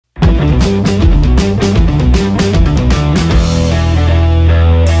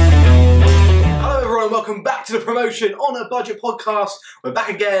Promotion on a Budget podcast. We're back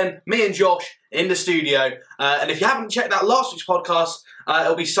again, me and Josh in the studio. And if you haven't checked out last week's podcast,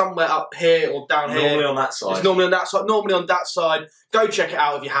 it'll be somewhere up here or down here. Normally on that side. It's normally on that side. Normally on that side. Go check it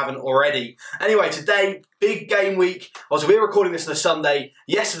out if you haven't already. Anyway, today, big game week. Obviously, we're recording this on a Sunday.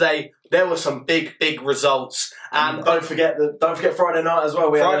 Yesterday, there were some big results. And don't forget Friday night as well.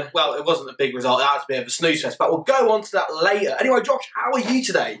 Well, it wasn't a big result. It was a bit of a snooze fest, but we'll go on to that later. Anyway, Josh, how are you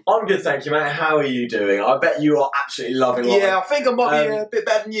today? I'm good, thank you, mate. How are you doing? I bet you are absolutely loving life. Yeah, I think I might be a bit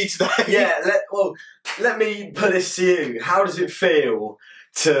better than you today. Yeah, let me put this to you. How does it feel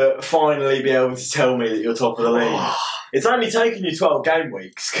to finally be able to tell me that you're top of the league? It's only taken you 12 game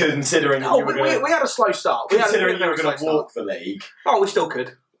weeks, considering we had a slow start. Considering you were going to walk the league. Oh, we still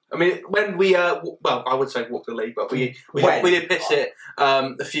could. I mean, when we, I would say walk the league, but we did piss it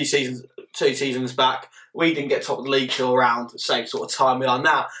a few seasons, 2 seasons back. We didn't get top of the league till around the same sort of time we are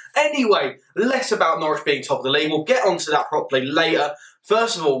now. Anyway, less about Norwich being top of the league. We'll get onto that properly later.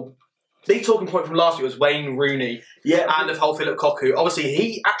 First of all, big talking point from last week was Wayne Rooney and the whole Philip Cocu. Obviously,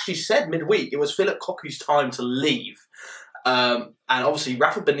 he actually said midweek it was Philip Cocu's time to leave. And obviously,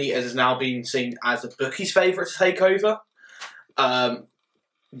 Rafa Benitez has now been seen as the bookies' favourite to take over.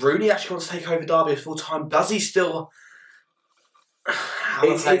 Rooney actually wants to take over Derby full time. Does he still?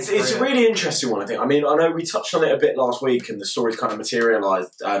 It's a really interesting one, I think. I mean, I know we touched on it a bit last week, and the story's kind of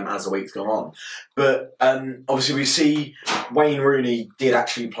materialised as the week's gone on. But obviously, we see Wayne Rooney did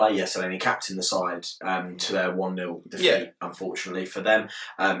actually play yesterday, and he captained the side to their 1-0 defeat. Yeah. Unfortunately for them,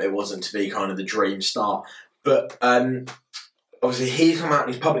 it wasn't to be kind of the dream start, but. Obviously, he's come out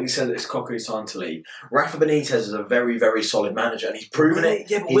and he's publicly said that it's Cocu's time to leave. Rafa Benitez is a very, very solid manager, and he's proven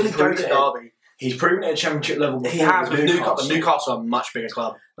it. Yeah, but will he go to Derby? He's proven it at Championship level before. He has with Newcastle. Newcastle are a much bigger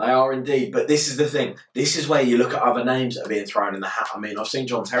club. They are indeed, but this is the thing. This is where you look at other names that are being thrown in the hat. I mean, I've seen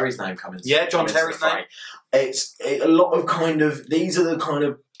John Terry's name come in. Yeah, John Terry's name. It's a lot of these are the kind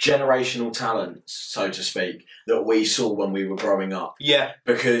of generational talents, so to speak, that we saw when we were growing up. Yeah.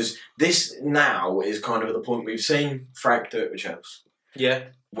 Because this now is kind of at the point we've seen Frank do it with Chelsea. Yeah.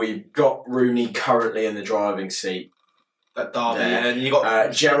 We've got Rooney currently in the driving seat at Derby, and you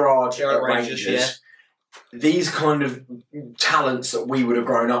got Gerrard at Rangers. Yeah. These kind of talents that we would have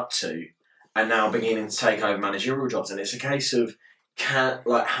grown up to are now beginning to take over managerial jobs, and it's a case of how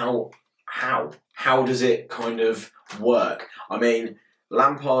does it kind of work? I mean,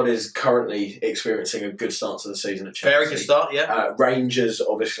 Lampard is currently experiencing a good start to the season at Chelsea. Very good start, yeah. Rangers,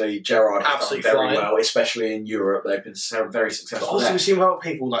 obviously, Gerrard has absolutely done very well, especially in Europe. They've been very successful. But also, we've seen other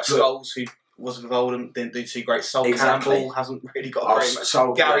people like Scholes, who wasn't involved and didn't do too great. Sol Campbell hasn't really got a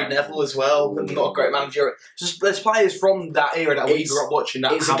great Gary Neville as well, not a great manager. There's players from that era that we grew up watching.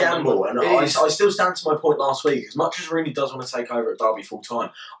 It's a gamble, and I still stand to my point last week. As much as Rooney does want to take over at Derby full time,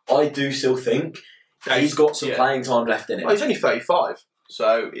 I do still think he's got some playing time left in him. Well, he's only 35.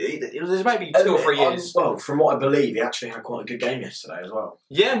 So there's maybe 2 or 3 years. Well, from what I believe, he actually had quite a good game yesterday as well.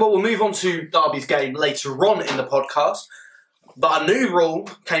 Yeah, well, we'll move on to Derby's game later on in the podcast. But a new rule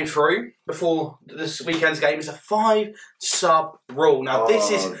came through before this weekend's game. It's a 5-sub rule. Now,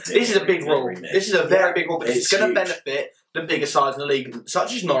 this is a big rule. This is a very big rule because it's going to benefit the bigger sides in the league,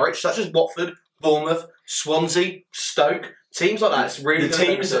 such as Norwich, such as Watford, Bournemouth, Swansea, Stoke, teams like that. It's really the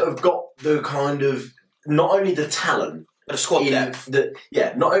teams that have got the kind of not only the talent. The squad depth.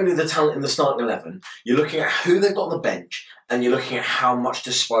 Not only the talent in the starting 11, you're looking at who they've got on the bench and you're looking at how much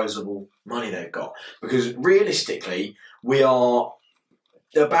disposable money they've got. Because realistically, we are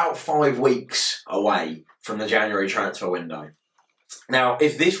about 5 weeks away from the January transfer window. Now,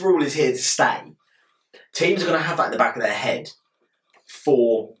 if this rule is here to stay, teams are going to have that in the back of their head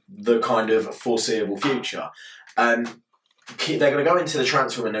for the kind of foreseeable future. They're going to go into the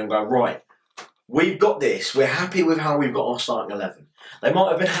transfer window and go, right, we've got this. We're happy with how we've got our starting 11. They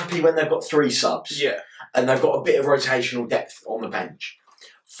might have been happy when they've got 3 subs. Yeah. And they've got a bit of rotational depth on the bench.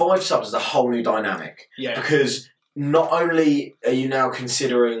 5 subs is a whole new dynamic. Yeah. Because not only are you now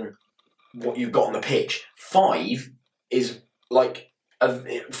considering what you've got on the pitch, 5 is like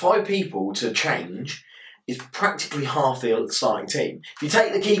 5 people to change is practically half the starting team. If you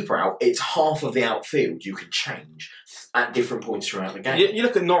take the keeper out, it's half of the outfield you can change at different points throughout the game. You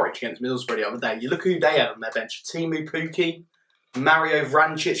look at Norwich against Middlesbrough the other day. You look who they had on their bench. Timu Pukki, Mario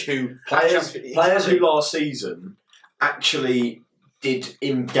Vrancic, who... Players who last season actually did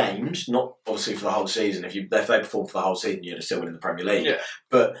in games, not obviously for the whole season. If they performed for the whole season, you'd have still win in the Premier League. Yeah.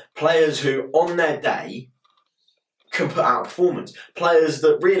 But players who, on their day, can put out a performance. Players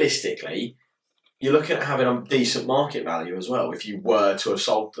that, realistically, you're looking at having a decent market value as well if you were to have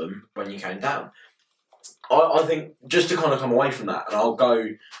sold them when you came down. I think just to kind of come away from that, and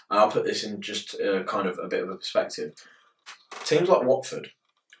I'll put this in just kind of a bit of a perspective. Teams like Watford,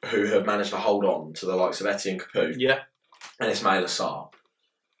 who have managed to hold on to the likes of Etienne Capoue and Ismail Assar,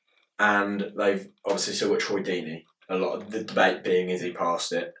 and they've obviously still got Troy Deeney. A lot of the debate being, is he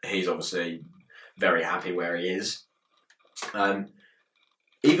past it? He's obviously very happy where he is.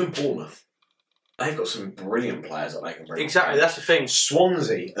 Even Bournemouth, they've got some brilliant players that they can bring. Exactly, that's the thing.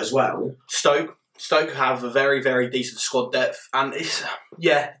 Swansea as well. Stoke have a very, very decent squad depth, and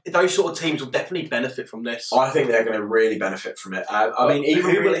those sort of teams will definitely benefit from this. I think they're going to really benefit from it. I mean,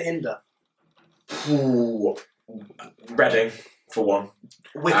 even who will it hinder? Reading, for one.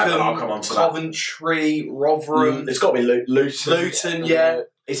 Wickham, I'll come on to Coventry, Rotherham. It's got to be Luton. Luton, yeah.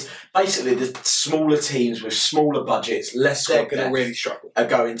 It's basically the smaller teams with smaller budgets, less squad depth. They're going to really struggle. Are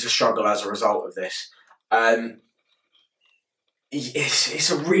going to struggle as a result of this. It's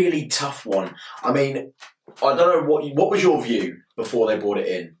a really tough one. I mean, I don't know what was your view before they brought it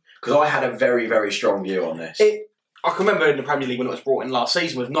in? Because I had a very, very strong view on this. I can remember in the Premier League when it was brought in last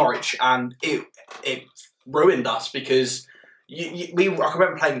season with Norwich, and it ruined us because I can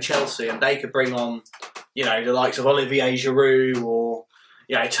remember playing Chelsea, and they could bring on, the likes of Olivier Giroud or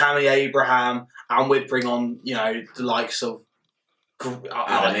Tammy Abraham, and we'd bring on the likes of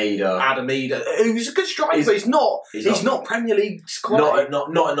Adam Eder, who's a good striker, but he's not Premier League quality.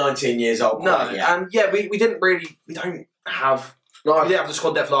 Not at 19 years old. No, and we don't have the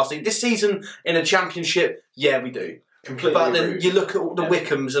squad depth last season. This season in a Championship, we do. Completely. But then you look at the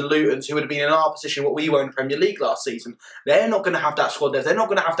Wickhams and Lutons who would have been in our position, what we were in the Premier League last season. They're not going to have that squad depth. They're not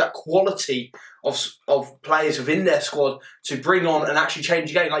going to have that quality of players within their squad to bring on and actually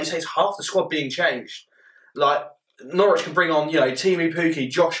change the game. Like you say, it's half the squad being changed. Like Norwich can bring on, Timu Pukki,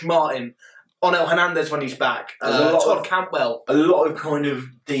 Josh Martin, Onel Hernandez when he's back, Todd Cantwell. A lot of kind of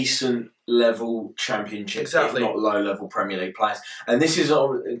decent level Championship, exactly. If not low level Premier League players. And this is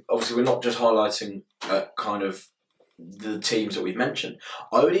obviously we're not just highlighting kind of the teams that we've mentioned.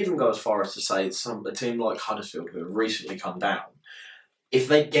 I would even go as far as to say a team like Huddersfield, who have recently come down, if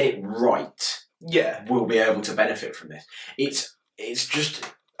they get it right, will be able to benefit from this. It's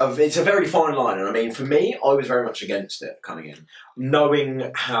a very fine line, and I mean, for me, I was very much against it coming in,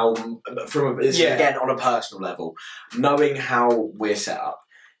 knowing how again on a personal level, knowing how we're set up.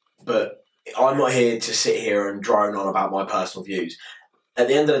 But I'm not here to sit here and drone on about my personal views. At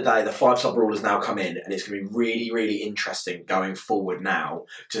the end of the day, the 5 sub rule has now come in, and it's going to be really, really interesting going forward now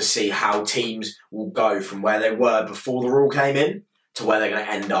to see how teams will go from where they were before the rule came in to where they're going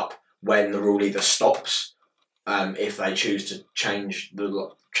to end up when the rule either stops, if they choose to change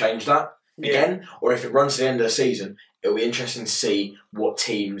that again, or if it runs to the end of the season. It'll be interesting to see what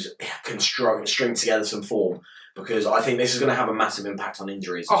teams can string together some form, because I think this is going to have a massive impact on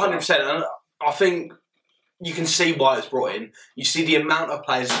injuries. 100%, and I think you can see why it's brought in. You see the amount of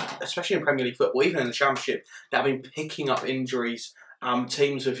players, especially in Premier League football, even in the Championship, that have been picking up injuries.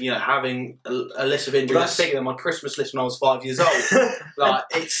 Teams of having a list of injuries that's bigger than my Christmas list when I was 5 years old. Like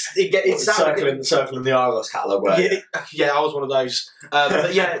it's circling the Argos catalogue. Yeah, I was one of those.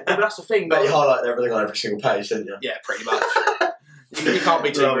 But that's the thing. But you highlighted everything on every single page, didn't you? Yeah, pretty much. You can't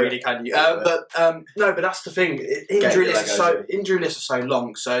be too greedy, can you? But that's the thing. Injury lists are so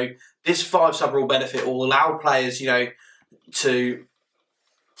long. So this 5 sub rule benefit will allow players, to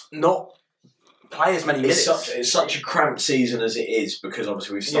not play as many minutes. It's such a cramped season as it is, because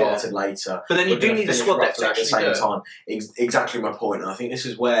obviously we've started later. But then you do need the squad depth at the same time. Exactly my point. And I think this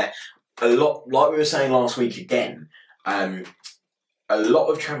is where a lot, like we were saying last week again, a lot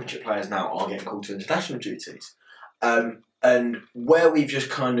of Championship players now are getting called to international duties. And where we've just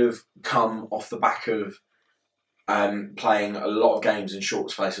kind of come off the back of playing a lot of games in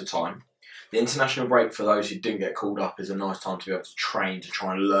short space of time, the international break for those who didn't get called up is a nice time to be able to train, to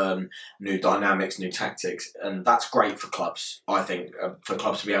try and learn new dynamics, new tactics, and that's great for clubs, I think, for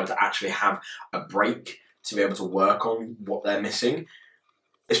clubs to be able to actually have a break, to be able to work on what they're missing,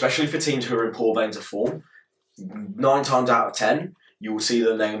 especially for teams who are in poor veins of form. 9 times out of 10, you will see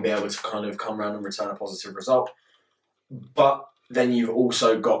them then be able to kind of come around and return a positive result. But then you've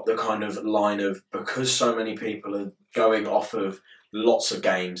also got the kind of line of, because so many people are going off of lots of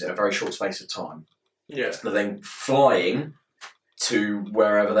games in a very short space of time, they're then flying to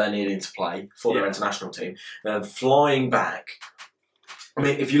wherever they're needing to play for their international team, and flying back. I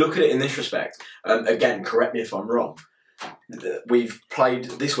mean, if you look at it in this respect, again, correct me if I'm wrong, we've played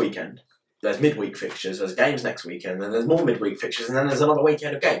this weekend, there's midweek fixtures, there's games next weekend, then there's more midweek fixtures, and then there's another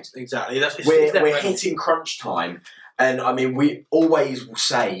weekend of games. Exactly. We're hitting crunch time. And I mean, we always will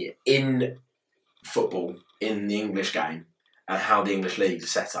say in football, in the English game, and how the English leagues are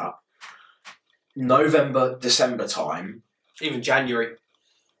set up, November, December time. Even January.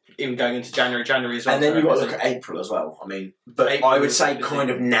 Even going into January as well. And then you've got to look at April as well. I mean, but April, I would say kind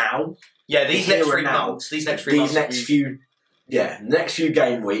of now. Yeah, these next 3 months. These next few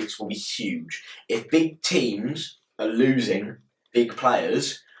game weeks will be huge. If big teams are losing big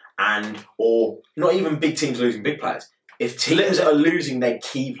players, or not even big teams losing big players, if teams are losing their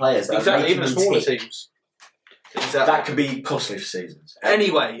key players, even the smaller teams, that could be costly for seasons.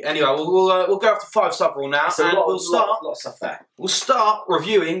 Anyway, we'll go after 5 sub rule now, and we'll start. A lot of stuff there. We'll start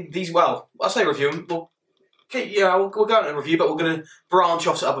reviewing these. Well, I say reviewing. We'll go into review, but we're going to branch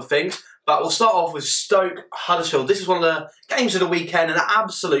off to other things. But we'll start off with Stoke Huddersfield. This is one of the games of the weekend, an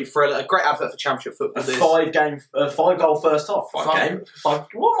absolute thriller, a great advert for Championship football. A 5-goal first half. What am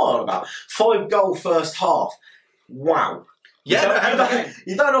I on about? 5-goal first half. Wow. Yeah,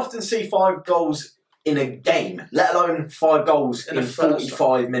 you don't often see 5 goals in a game, let alone 5 goals in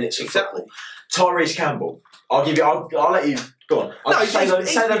 45 minutes of football. Tyrese Campbell. I'll let you go on.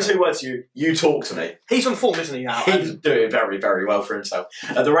 Say those 2 words to you. You talk to me. He's on form, isn't he now? He's doing very, very well for himself.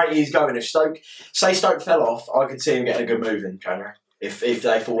 At the rate he's going, if Stoke fell off, I could see him getting a good move in January. If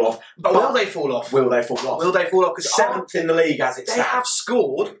they fall off. But will they fall off? Will they fall off? Will they fall off? Because 7th in the league as it stands. They have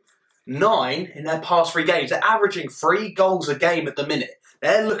scored 9 in their past 3 games. They're averaging 3 goals a game at the minute.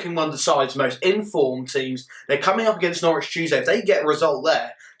 They're looking one of the side's most informed teams. They're coming up against Norwich Tuesday. If they get a result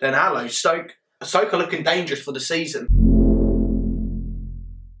there, then hello, Stoke are looking dangerous for the season.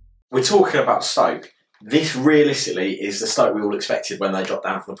 We're talking about Stoke. This realistically is the Stoke we all expected when they dropped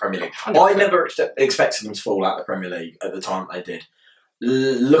down from the Premier League. 100%. I never expected them to fall out of the Premier League at the time they did.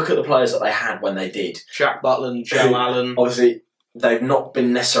 Look at the players that they had when they did. Jack Butland, Joe Allen. Obviously, they've not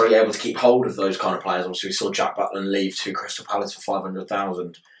been necessarily able to keep hold of those kind of players. Obviously, we saw Jack Butland leave to Crystal Palace for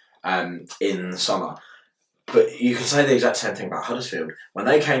 500,000 in the summer. But you can say the exact same thing about Huddersfield. When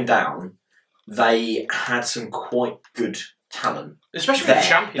they came down, they had some quite good talent. Especially in the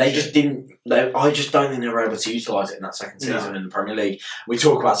Championship. They just didn't. I just don't think they were able to utilise it in that second season in the Premier League. We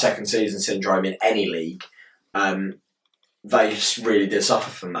talk about second season syndrome in any league. They just really did suffer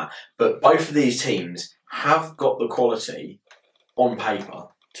from that. But both of these teams have got the quality on paper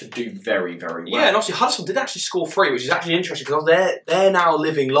to do very, very well. Yeah, and obviously Huddersfield did actually score 3, which is actually interesting because they're now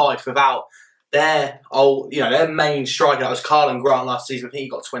living life without their main striker. That was Karlan Grant last season. I think he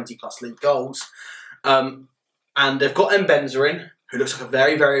got 20 plus league goals. And they've got Mbenza in, who looks like a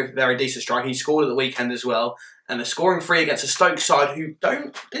very, very, very decent striker. He scored at the weekend as well. And they're scoring 3 against a Stoke side who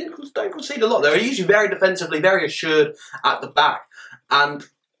don't concede a lot. They're usually very defensively, very assured at the back. And,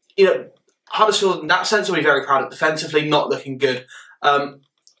 Huddersfield, in that sense, will be very proud of defensively, not looking good. And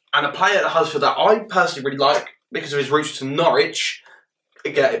a player at Huddersfield that I personally really like because of his roots to Norwich,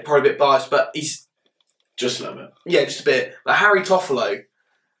 again, probably a bit biased, but he's... Just a little bit. Yeah, just a bit. But Harry Toffolo,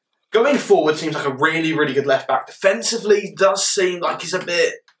 going forward, seems like a really, really good left-back. Defensively, does seem like he's a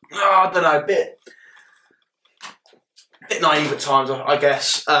bit... a bit naive at times, I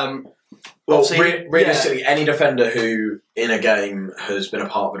guess. Realistically, any defender who in a game has been a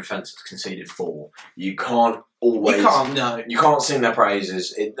part of a defence that's conceded 4, you can't always. You can't sing their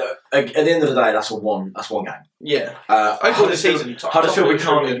praises. At the end of the day, that's one game. Yeah. Over the season, Huddersfield we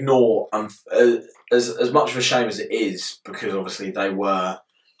can't ignore. As much of a shame as it is, because obviously they were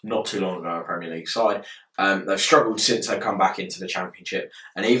not too long ago a Premier League side. They've struggled since they've come back into the Championship,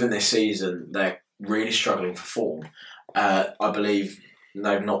 and even this season they're really struggling for form. I believe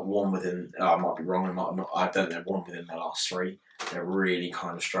they've not won within. I might be wrong. I don't think they've won within their last 3. They're really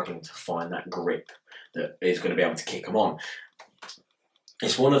kind of struggling to find that grip that is going to be able to kick them on.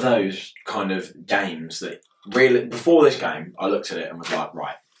 It's one of those kind of games that really. Before this game, I looked at it and was like,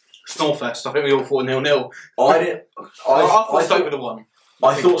 right. Snowfest. I think we all thought 0-0. I thought Stoke would have won.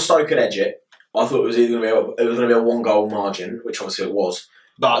 I thought Stoke could edge it. I thought it was either going to be a 1-goal margin, which obviously it was.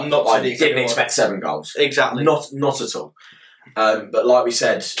 But not. I didn't expect 7 goals. Exactly. Not at all. But like we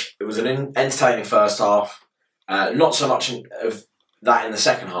said, it was an entertaining first half. Not so much of that in the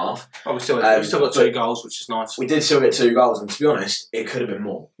second half. Oh, we've still got 2 goals, which is nice. We did still get 2 goals, and to be honest, it could have been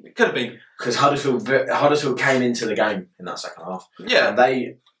more. It could have been. Because Huddersfield came into the game in that second half. Yeah. And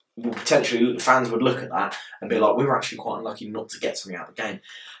they potentially, fans would look at that and be like, we were actually quite unlucky not to get something out of the game.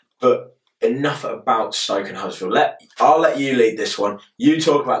 But enough about Stoke and Huddersfield. I'll let you lead this one. You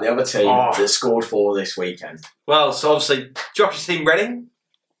talk about the other team that scored 4 this weekend. Well, so obviously, Josh's team Reading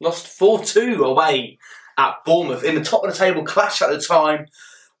lost 4-2 away at Bournemouth in the top of the table clash at the time.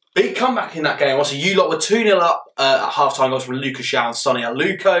 Big comeback in that game. Obviously, you lot were 2-0 up at half-time. Goals from Lucas Shaw and Sonny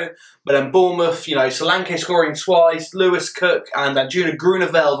Aluko. But then Bournemouth, Solanke scoring twice, Lewis Cook and Juna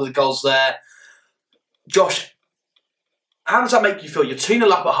Grunewald with the goals there. Josh, how does that make you feel? You're 2-0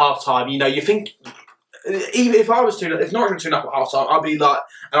 up at half time. You know, you think, even if I was 2-0, if Norwich were 2-0 up at half time, I'd be like,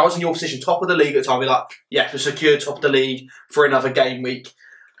 and I was in your position, top of the league at the time, I'd be like, yeah, we're secured top of the league for another game week.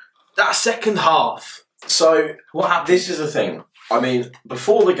 That second half. So, what happened? This is the thing. I mean,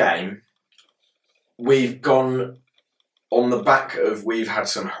 before the game, we've gone on the back of, we've had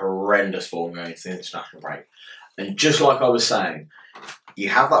some horrendous form going into the international break. And just like I was saying, you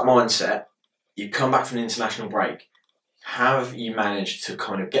have that mindset, you come back from the international break, have you managed to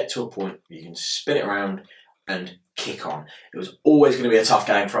kind of get to a point where you can spin it around and kick on? It was always going to be a tough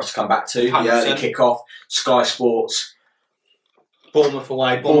game for us to come back to. 100%. The early kick-off, Sky Sports, Bournemouth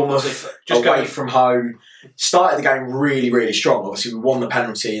away, Bournemouth just away from home. Started the game really, really strong. Obviously, we won the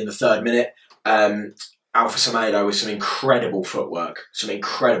penalty in the 3rd minute. Alpha Semedo with some incredible footwork.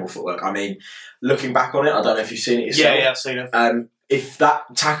 I mean, looking back on it, I don't know if you've seen it yourself. Yeah, I've seen it. If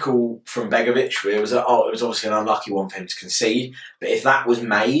that tackle from Begovic, it was obviously an unlucky one for him to concede. But if that was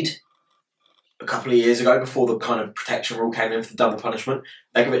made a couple of years ago, before the kind of protection rule came in for the double punishment,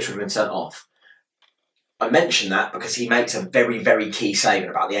 Begovic would have been sent off. I mention that because he makes a very, very key save in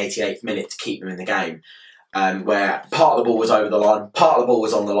about the 88th minute to keep them in the game, where part of the ball was over the line, part of the ball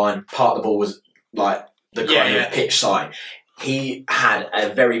was on the line, part of the ball was like the kind of pitch side. He had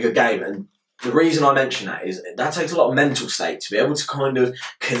a very good game, and the reason I mention that is that takes a lot of mental state to be able to kind of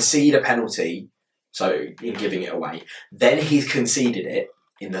concede a penalty, so in giving it away, then he's conceded it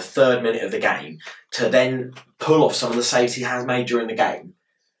in the 3rd minute of the game, to then pull off some of the saves he has made during the game.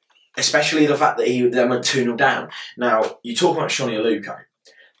 Especially the fact that he then went 2-0 down. Now, you talk about Sonny Aluko.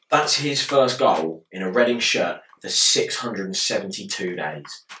 That's his first goal in a Reading shirt for 672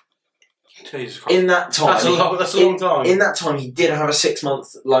 days. Jesus Christ. In that time, that's a long time. In that time, he did have a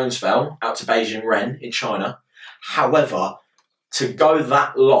 6-month loan spell out to Beijing Ren in China. However, to go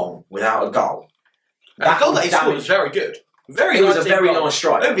that long without a goal, the goal that he scored was very good. It was a very nice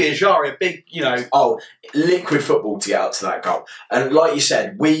strike. Olivier Giroud, a big, liquid football to get up to that goal. And like you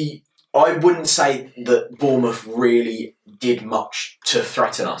said, I wouldn't say that Bournemouth really did much to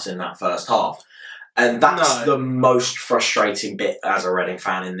threaten us in that first half. And that's the most frustrating bit as a Reading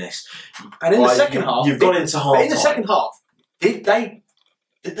fan in this. And in the second half, you've gone into half. In the second half, did they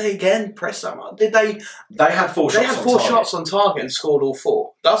again press that much? Did they? They had 4 shots. They had 4 shots on target and scored all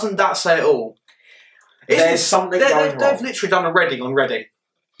 4. Doesn't that say it all? There's something going wrong. They've literally done a Reading on Reading.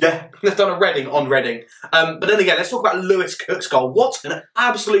 Yeah. They've done a Reading on Reading. But then again, let's talk about Lewis Cook's goal. What an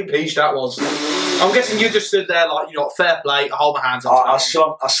absolute peach that was. I'm guessing you just stood there like, fair play, I hold my hands up. I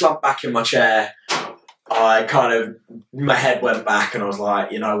slumped back in my chair. My head went back and I was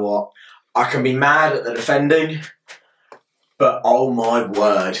like, you know what? I can be mad at the defending, but oh my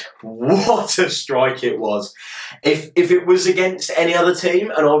word, what a strike it was. If it was against any other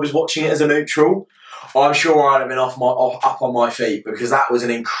team and I was watching it as a neutral, I'm sure I'd have been up on my feet, because that was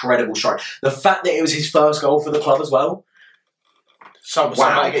an incredible strike. The fact that it was his first goal for the club as well.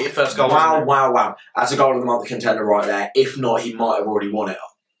 Wow. Get your first goal. Wow. That's a goal of the month contender right there. If not, he might have already won it.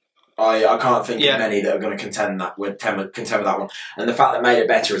 I can't think of many that are going to contend with that one. And the fact that made it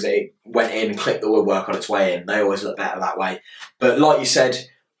better is that it went in and clipped the woodwork on its way in. They always look better that way. But like you said,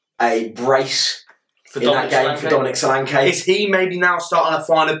 a brace for Dominic Solanke. Is he maybe now starting to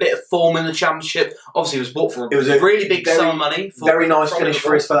find a bit of form in the Championship? Obviously, it was bought for a really big sum of money. Very nice finish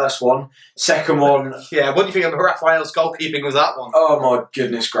for his first one. Second one. Yeah, what do you think of Raphael's goalkeeping with that one? Oh my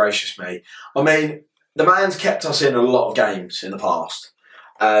goodness gracious me. I mean, the man's kept us in a lot of games in the past.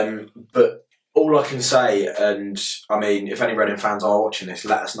 But all I can say, and I mean, if any Reading fans are watching this,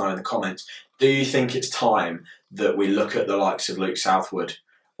 let us know in the comments. Do you think it's time that we look at the likes of Luke Southwood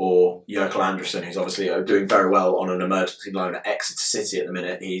or Jökel Andersson, who's obviously doing very well on an emergency loan at Exeter City at the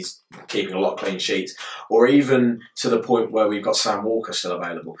minute? He's keeping a lot of clean sheets. Or even to the point where we've got Sam Walker still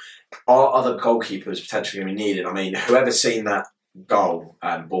available. Are other goalkeepers potentially going to be needed? I mean, whoever's seen that goal,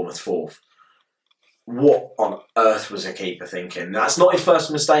 Bournemouth 4th, what on earth was a keeper thinking? That's not his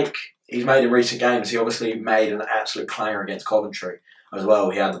first mistake he's made in recent games. He obviously made an absolute clanger against Coventry as well.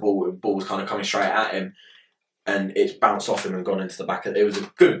 He had the ball was kind of coming straight at him, and it's bounced off him and gone into the back. It was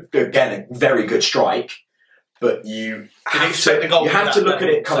a good, again, a very good strike, but you have to look at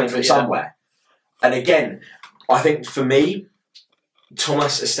it coming from somewhere. And again, I think for me,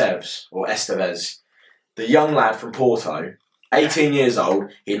 Thomas Estevez, the young lad from Porto, 18 years old,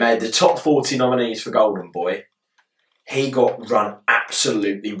 he made the top 40 nominees for Golden Boy. He got run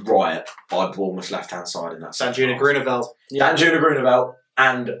absolutely riot by Bournemouth's left-hand side in that. Danjuma Groeneveld. Danjuma Groeneveld,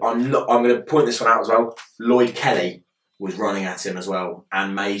 and I'm going to point this one out as well. Lloyd Kelly was running at him as well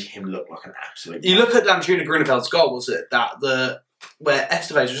and made him look like an absolute. You look at Danjuma Groeneveld's goal, was it where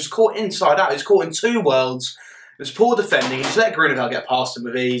Estevez was just caught inside out? He was caught in 2 worlds. was poor defending. He just let Grunoval get past him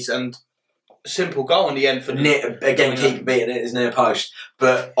with ease, and a simple goal in the end for again, keep beating it his near post.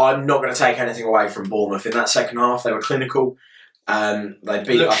 But I'm not going to take anything away from Bournemouth in that second half. They were clinical. They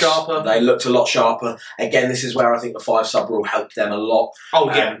beat us. Sharper. They looked a lot sharper. Again, this is where I think the 5-sub rule helped them a lot. Oh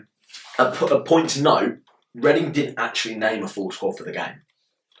yeah. A point to note: Reading didn't actually name a full squad for the game.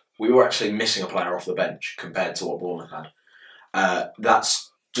 We were actually missing a player off the bench compared to what Bournemouth had.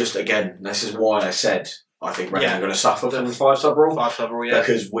 That's just, again, this is why I said I think Reading are going to suffer from the 5-sub rule. 5-sub rule, yeah.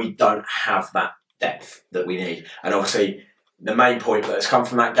 Because we don't have that depth that we need. And obviously, the main point that has come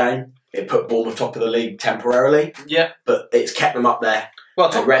from that game, it put Bournemouth top of the league temporarily. Yeah. But it's kept them up there. Well,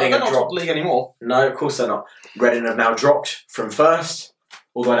 Reading they're not top of the league anymore. No, of course they're not. Reading have now dropped from first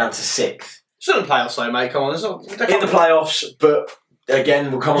all the way down to sixth. Still in the playoffs though, mate. Come on. In the playoffs, but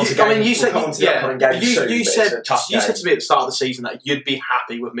again, we'll come on to games. I mean, you said you said to me at the start of the season that you'd be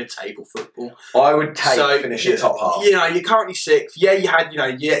happy with mid-table football. I would finishing top half. You know, you're currently sixth. Yeah, you had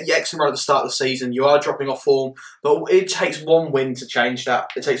your X and row at the start of the season. You are dropping off form, but it takes one win to change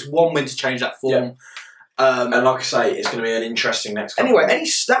that. It takes one win to change that form. Yeah. And like I say, it's going to be an interesting next. Anyway, any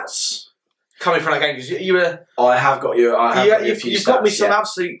stats coming from that game? Because you were. I have got you. You've got me some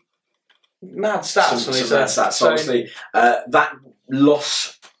absolute mad stats. Some mad stats. So obviously, that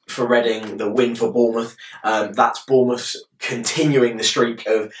loss for Reading, the win for Bournemouth, that's Bournemouth continuing the streak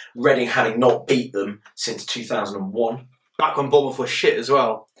of Reading having not beat them since 2001. Back when Bournemouth was shit as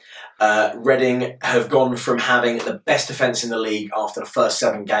well. Reading have gone from having the best defence in the league after the first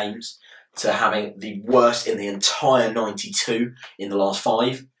 7 games to having the worst in the entire 92 in the last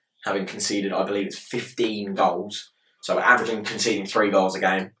 5, having conceded, I believe it's 15 goals. So we're averaging conceding 3 goals a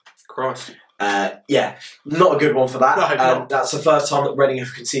game. Christ. Yeah, not a good one for that. No, that's the first time that Reading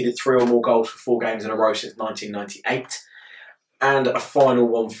have conceded 3 or more goals for 4 games in a row since 1998. And a final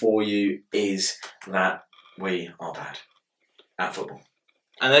one for you is that we are bad at football.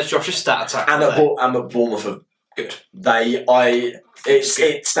 And there's Josh's stat attack. And the Bournemouth are good.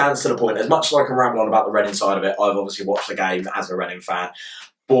 It stands to the point. As much as I can ramble on about the Reading side of it, I've obviously watched the game as a Reading fan.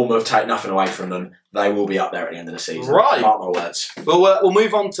 Bournemouth take nothing away from them. They will be up there at the end of the season. Right. Mark my words. We'll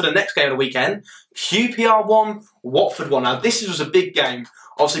move on to the next game of the weekend. QPR 1, Watford 1. Now, this was a big game.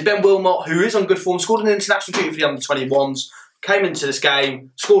 Obviously, Ben Wilmot, who is on good form, scored an international duty for the under-21s, came into this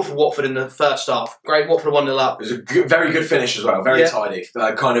game, scored for Watford in the first half. Great, Watford 1-0 up. It was a very good finish as well. Very tidy.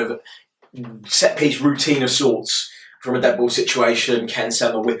 Kind of set-piece routine of sorts from a dead ball situation. Ken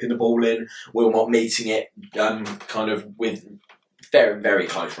Selmer whipping the ball in. Wilmot meeting it kind of with very, very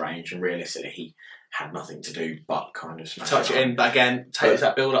close range, and realistically, he had nothing to do but kind of smash touch it in. But again, takes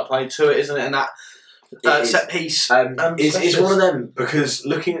that build-up play to it, isn't it? And that set piece is one of them, because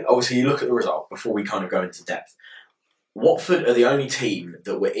you look at the result before we kind of go into depth. Watford are the only team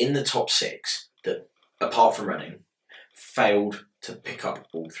that were in the top 6 that, apart from Reading, failed to pick up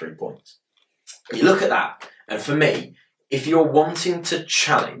all 3 points. You look at that, and for me, if you're wanting to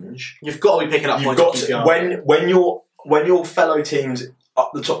challenge, you've got to be picking up points. When your fellow teams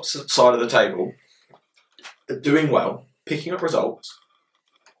up the top side of the table are doing well, picking up results,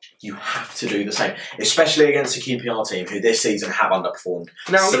 you have to do the same, especially against a QPR team who this season have underperformed.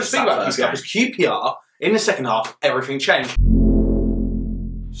 Now, I'm going to speak about QPR, because QPR, in the second half, everything changed.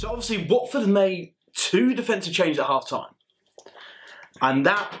 So obviously, Watford made 2 defensive changes at half-time. And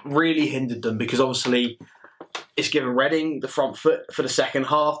that really hindered them, because obviously it's given Reading the front foot for the second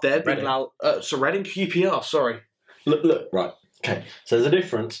half. Reading, QPR, sorry. Look, right, okay. So there's a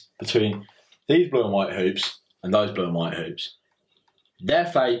difference between these blue and white hoops and those blue and white hoops. They're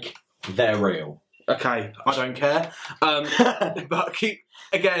fake, they're real. Okay, I don't care. But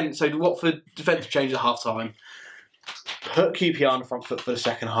so the Watford defensive change at half-time, put QPR on the front foot for the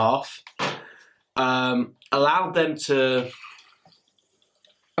second half, allowed them to...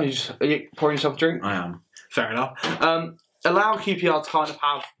 Are you pouring yourself a drink? I am. Fair enough. Allow QPR to kind of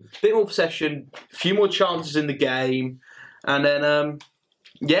have a bit more possession, a few more chances in the game, and then,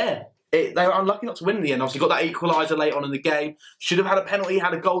 they were unlucky not to win in the end. Obviously, got that equaliser late on in the game. Should have had a penalty,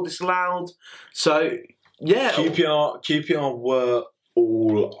 had a goal disallowed. So, yeah. QPR were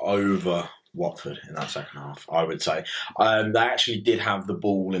all over Watford in that second half, I would say. They actually did have the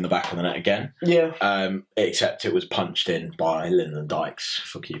ball in the back of the net again. Yeah. Except it was punched in by Lyndon Dykes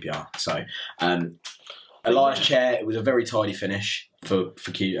for QPR. So, Elias Chair, it was a very tidy finish for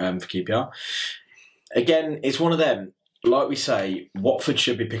QPR. Again, it's one of them. Like we say, Watford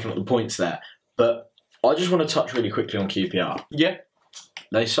should be picking up the points there. But I just want to touch really quickly on QPR. Yeah.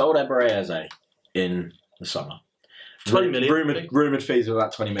 They sold Eberezer in the summer. 20 million. Rumoured fees of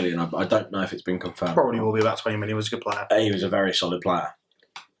about 20 million. I don't know if it's been confirmed. Probably will be about 20 million. He was a good player. He was a very solid player.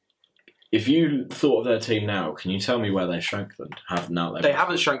 if you thought of their team now, can you tell me where they've strengthened? They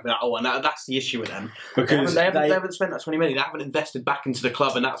haven't strengthened at all, and that's the issue with them. Because they haven't spent that 20 million. They haven't invested back into the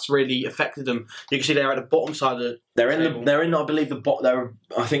club, and that's really affected them. You can see they're at the bottom side of the table. They're in, I believe, the bottom.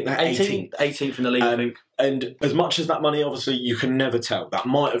 I think they're 18th in the league. I think. And as much as that money, obviously, you can never tell. That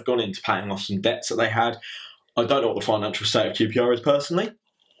might have gone into paying off some debts that they had. I don't know what the financial state of QPR is personally,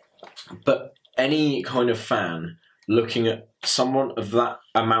 but any kind of fan looking at someone of that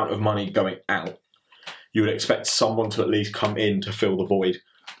amount of money going out, you would expect someone to at least come in to fill the void.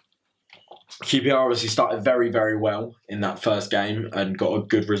 QPR obviously started very, very well in that first game and got a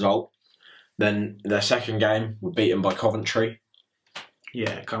good result. Then their second game were beaten by Coventry.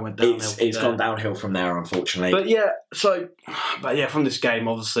 Yeah, it kind of went downhill. It's gone downhill from there, unfortunately. But yeah, from this game,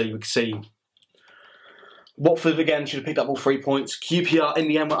 obviously, we can see Watford again should have picked up all 3 points. QPR in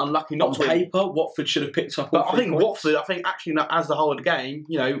the end were unlucky not to. On paper, Watford should have picked up all 3 points. I think Watford, actually, as the whole of the game,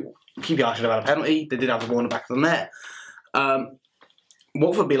 QPR should have had a penalty. They did have the ball in the back of the net.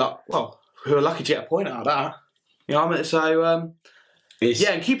 Watford would be like, well, we were lucky to get a point out of that. You know what I mean? So,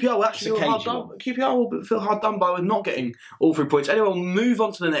 and QPR will actually feel hard done. QPR will feel hard done by with not getting all 3 points. Anyway, we'll move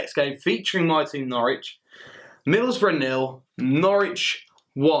on to the next game featuring my team, Norwich. Middlesbrough 0, Norwich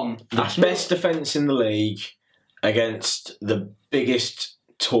 1. The best defence in the league against the biggest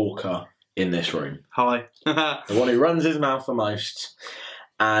talker in this room. Hi. The one who runs his mouth the most.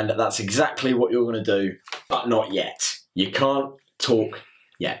 And that's exactly what you're going to do, but not yet. You can't talk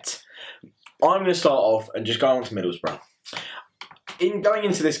yet. I'm going to start off and just go on to Middlesbrough. In going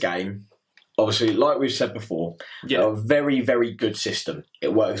into this game, obviously, like we've said before, they've got a very, very good system.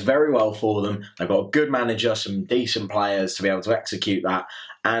 It works very well for them. They've got a good manager, some decent players to be able to execute that.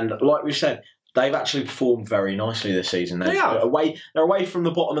 And like we've said, they've actually performed very nicely this season. They're away from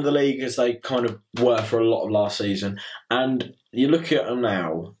the bottom of the league as they kind of were for a lot of last season. And you look at them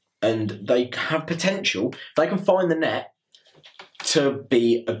now, and they have potential. They can find the net to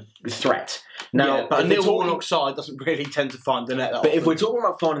be a threat. Now, but a Neil Warnock side doesn't really tend to find the net that often. If we're talking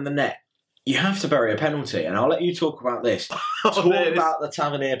about finding the net, you have to bury a penalty, and I'll let you talk about this. Talk about the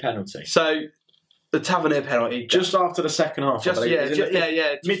Tavernier penalty. So, the Tavernier penalty, just after the second half,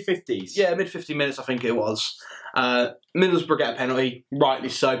 mid-50s. Yeah, mid-50 minutes, I think it was. Middlesbrough get a penalty, rightly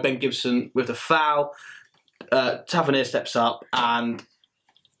so. Ben Gibson with a foul. Tavernier steps up, and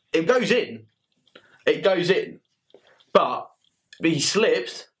it goes in. But he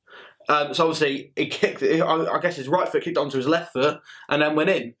slipped. So obviously, it kicked. I guess his right foot kicked onto his left foot, and then went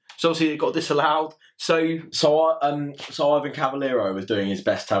in. So obviously, it got disallowed. So Ivan Cavallero was doing his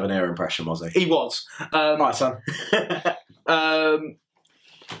best Tavernier impression, was he? He was. Right, son.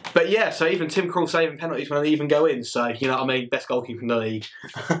 But yeah, so even Tim Krul saving penalties when they even go in. So you know what I mean, best goalkeeper in the league.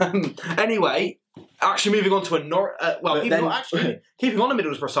 Anyway, actually moving on to keeping on the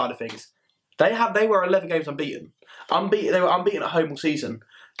Middlesbrough side of things, they were 11 games unbeaten. They were unbeaten at home all season.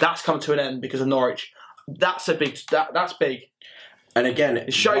 That's come to an end because of Norwich. That's that's big. And again,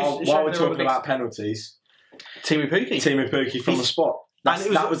 it shows. While we're talking about penalties, Teemu Pukki from the spot.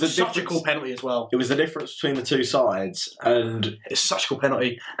 That was such a cool penalty as well. It was the difference between the two sides, and it's such a cool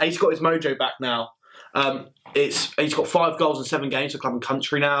penalty. And he's got his mojo back now. He's got 5 goals in 7 games for club and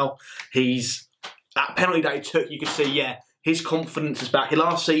country now. That penalty that he took, you could see, his confidence is back.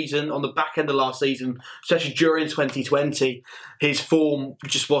 Last season, on the back end of last season, especially during 2020, his form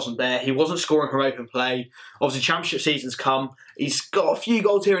just wasn't there. He wasn't scoring from open play. Obviously, championship season's come. He's got a few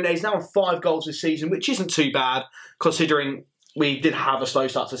goals here and there. He's now on 5 goals this season, which isn't too bad, considering we did have a slow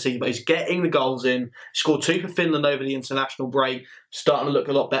start to the season, but he's getting the goals in. He scored 2 for Finland over the international break, starting to look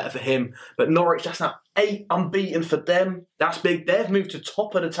a lot better for him. But Norwich, that's now 8 unbeaten for them. That's big. They've moved to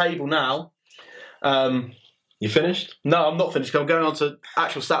top of the table now. You finished? No, I'm not finished. I'm going on to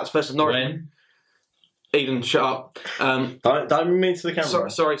actual stats versus Norwich. When? Eden, shut up. Don't mean to the camera.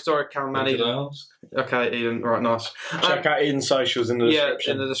 Sorry, cameraman Eden. Okay, Eden. Right, nice. Check out Eden's socials in the description.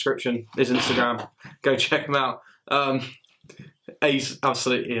 Yeah, in the description. His Instagram. Go check him out. He's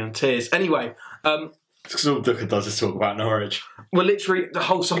absolutely in tears. Anyway, because all Ducker does is talk about Norwich. Well, literally, the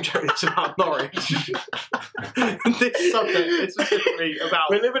whole subject is about Norwich. This subject is specifically about.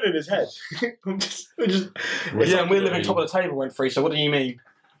 We're living in his head. And we're living top of the table, went free. So, what do you mean?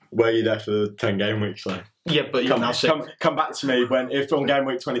 Were you there for 10 game weeks, though? Yeah, but you're now sick. Come back to me if on game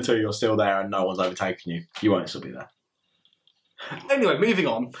week 22 you're still there and no one's overtaken you. You won't still be there. Anyway, moving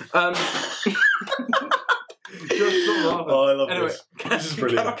on. Oh, I love this. This is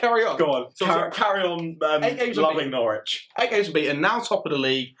brilliant. Can I carry on? Go on. Carry on loving Norwich. 8 games unbeaten, now top of the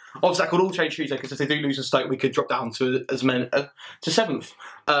league. Obviously, that could all change Tuesday because if they do lose to Stoke, we could drop down to 7th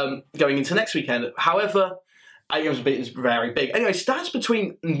going into next weekend. However, 8 games unbeaten is very big. Anyway, stats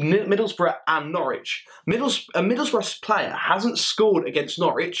between Middlesbrough and Norwich. A Middlesbrough player hasn't scored against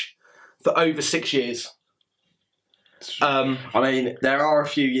Norwich for over 6 years. I mean, there are a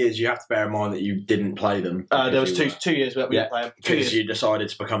few years you have to bear in mind that you didn't play them. There was two years where we didn't play them. Because you decided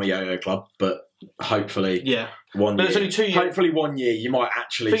to become a yo-yo club, but hopefully, but it's only 2 years. Hopefully, 1 year you might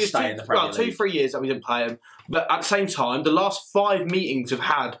actually stay in the Premier League. 2-3 years that we didn't play them. But at the same time, the last 5 meetings we've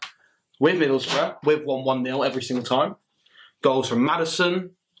had with Middlesbrough, we've won 1-0 every single time. Goals from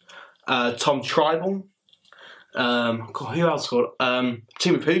Maddison, Tom Tribal. Who else scored? Timo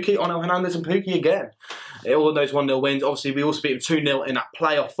Pukki, Onel Hernandez and Pukki again. All those 1-0 wins. Obviously, we also beat them 2-0 in that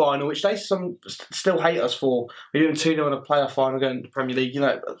playoff final, which they still hate us for. We beat them 2-0 in a playoff final going to the Premier League. You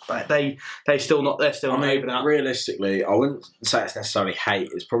know, they're still not over that. Realistically, I wouldn't say it's necessarily hate.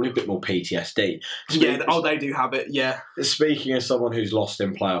 It's probably a bit more PTSD. They do have it. Yeah. Speaking as someone who's lost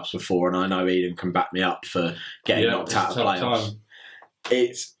in playoffs before, and I know Eden can back me up for getting knocked out of playoffs.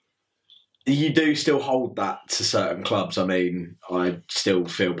 You do still hold that to certain clubs. I mean, I still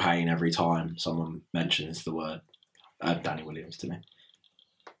feel pain every time someone mentions the word Danny Williams to me.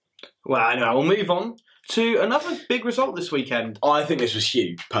 Well, anyway, we'll move on to another big result this weekend. I think this was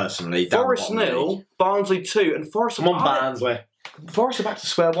huge, personally. Forest 0, Barnsley 2, and Forest are Barnsley. Forest are back to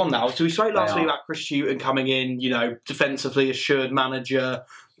square one now. So we spoke last week about Chris Hughton coming in, you know, defensively assured manager,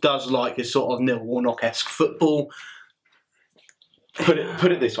 does like his sort of Neil Warnock-esque football. Put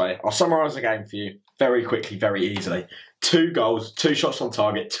it this way. I'll summarise the game for you very quickly, very easily. 2 goals, 2 shots on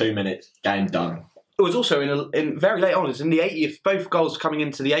target, 2 minutes, game done. It was also in very late on. It was in the 80th. Both goals coming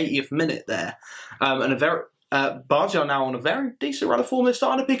into the 80th minute there, and Barnsley are now on a very decent run of form. They're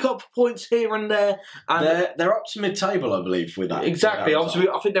starting to pick up points here and there. And they're up to mid-table, I believe, with that. Exactly. Obviously,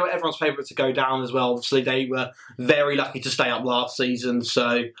 I think they were everyone's favourite to go down as well. Obviously, they were very lucky to stay up last season.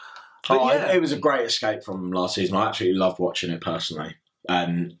 So. It was a great escape from last season. I absolutely loved watching it personally.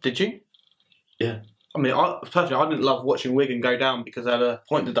 Did you? Yeah. I mean, I didn't love watching Wigan go down because they had a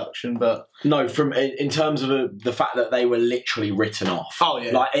point deduction, but no, in terms of the fact that they were literally written off. Oh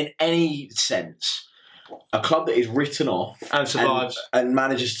yeah. Like in any sense, a club that is written off and survives and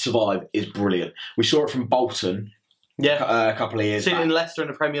manages to survive is brilliant. We saw it from Bolton. Yeah. A couple of years. Seen back. it in Leicester in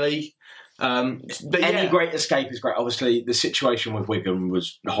the Premier League. But any great escape is great. Obviously, the situation with Wigan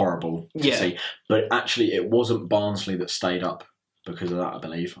was horrible to see. But actually, it wasn't Barnsley that stayed up because of that, I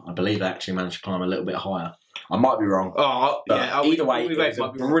believe. I believe they actually managed to climb a little bit higher. I might be wrong. Either way,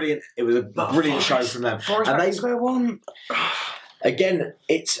 it was a brilliant show from them. And they won. Again,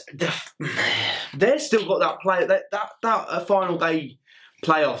 they've still got that play. That final day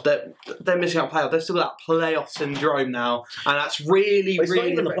playoff, they're missing out playoff. They've still got that playoff syndrome now, and that's really, it's not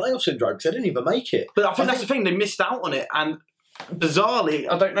even the playoff syndrome because they didn't even make it. But I think that's the thing; they missed out on it, and bizarrely,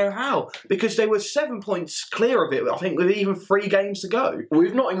 I don't know how, because they were 7 points clear of it. I think with even 3 games to go.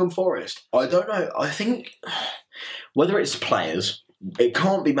 With Nottingham Forest, I don't know. I think whether it's players. It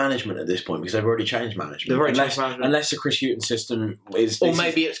can't be management at this point because they've already changed management. Unless the Chris Hughton system is... Or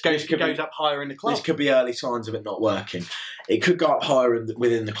maybe it goes up higher in the club. This could be early signs of it not working. It could go up higher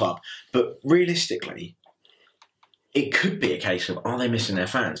within the club. But realistically, it could be a case of, are they missing their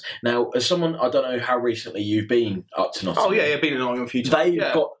fans? Now, as someone, I don't know how recently you've been up to Nottingham. Oh, yeah, I've been in Nottingham a few times. They've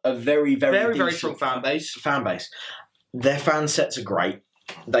got a very, very, very strong fan base. Their fan sets are great.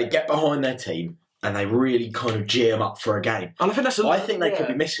 They get behind their team. And they really kind of gear them up for a game. And I think they could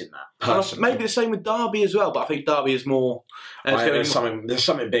be missing that. Personally. Maybe the same with Derby as well, but I think Derby is more... there's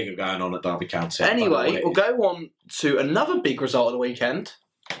something bigger going on at Derby County. Anyway, we'll go on to another big result of the weekend.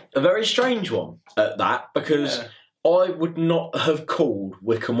 A very strange one at that, because I would not have called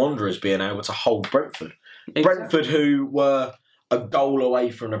Wycombe Wanderers being able to hold Brentford. Exactly. Brentford, who were a goal away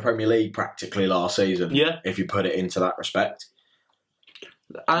from the Premier League practically last season, if you put it into that respect.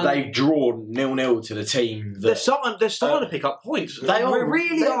 And they've drawn 0-0 to the team. They're starting to pick up points. They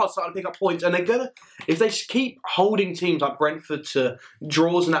really are starting to pick up points, and they're gonna. If they keep holding teams like Brentford to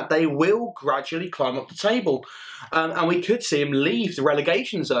draws and that, they will gradually climb up the table, and we could see them leave the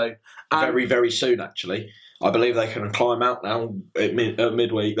relegation zone very, very soon. Actually, I believe they can climb out now at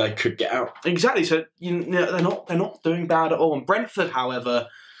midweek. They could get out exactly. So they're not doing bad at all. And Brentford, however,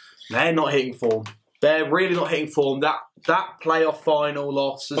 they're not hitting form. They're really not hitting form. That playoff final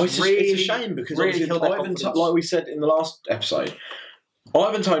loss is it's a shame because really killed their confidence. Like we said in the last episode,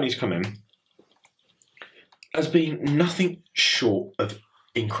 Ivan Toney's come in has been nothing short of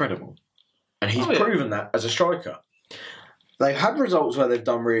incredible, and he's proven that as a striker. They've had results where they've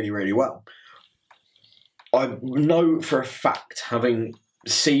done really, really well. I know for a fact, having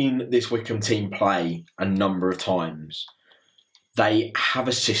seen this Wycombe team play a number of times, They have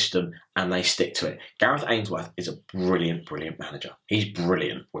a system and they stick to it. Gareth Ainsworth is a brilliant, brilliant manager. He's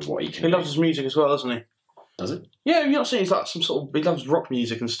brilliant with what he can He do. loves his music as well, doesn't he? Does it? Yeah, you're not saying he's like some sort of. He loves rock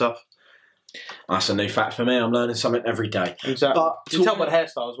music and stuff. That's a new fact for me. I'm learning something every day. Exactly. But you can tell by the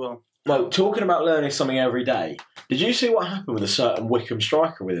hairstyle as well. Well, talking about learning something every day, did you see what happened with a certain Wycombe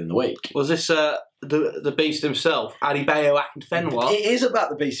striker within the week? Was this the beast himself, Adebayo Akinfenwa? It is about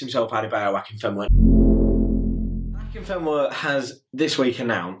the beast himself, Adebayo Akinfenwa. Akinfenwa has this week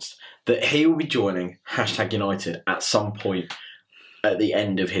announced that he will be joining #United at some point at the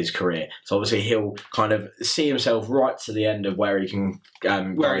end of his career. So obviously he'll kind of see himself right to the end of where he can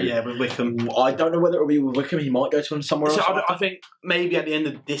go. Yeah, with Wycombe. I don't know whether it'll be with Wycombe. He might go to somewhere So else. I think maybe at the end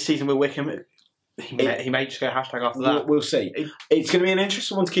of this season with Wycombe, he may just go # after that. We'll see. It's going to be an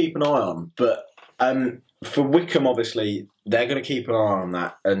interesting one to keep an eye on. But for Wycombe, obviously, they're going to keep an eye on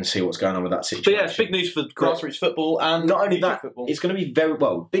that and see what's going on with that situation. But yeah, it's big news for grassroots football and not only YouTube that, football. it's going to be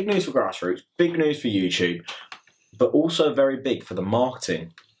big news for grassroots, big news for YouTube, but also very big for the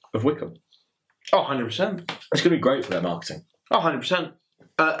marketing of Wycombe. Oh, 100%. It's going to be great for their marketing. Oh, 100%.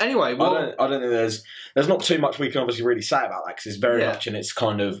 Anyway, well, I don't think there's not too much we can obviously really say about that because it's very Yeah. much in its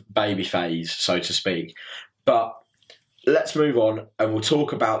kind of baby phase, so to speak. But let's move on and we'll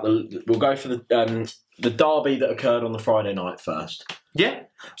talk about we'll go for the derby that occurred on the Friday night first. yeah.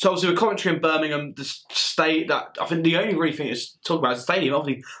 So obviously with Coventry and Birmingham, I think the only really thing is to talk about is the stadium.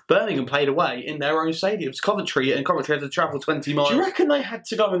 Obviously, Birmingham played away in their own stadiums. Coventry had to travel 20 miles. Do you reckon they had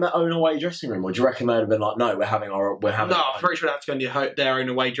to go in their own away dressing room, or do you reckon they'd have been like, no, we're having? No, I'm pretty sure they had to go into their own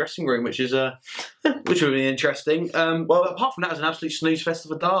away dressing room, which is which would be interesting. Well, apart from that, it was an absolute snooze fest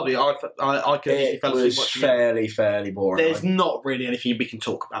of a derby. I could easily It fell asleep was watching it. fairly boring. There's not really anything we can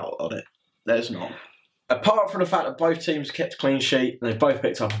talk about on it. There's not. Apart from the fact that both teams kept a clean sheet and they both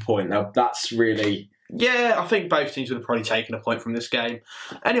picked up a point. Now that's really Yeah, I think both teams would have probably taken a point from this game.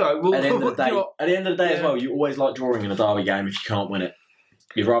 Anyway, at the end of the day, as Yeah. well, you always like drawing in a derby game if you can't win it.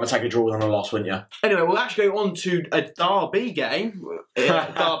 You'd rather take a draw than a loss, wouldn't you? Anyway, we'll actually go on to a derby game.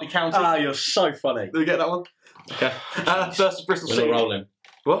 Derby County. Ah, you're so funny. Did we get that one? Okay. Versus Bristol We're City. not rolling.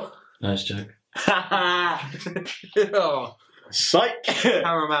 What? Nice joke. Oh, Psych.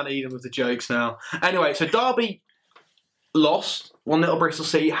 cameraman Eden with the jokes now. Anyway, so Derby lost 1-0 Bristol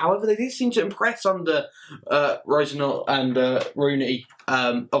City. However, they did seem to impress under Rosenau and Rooney.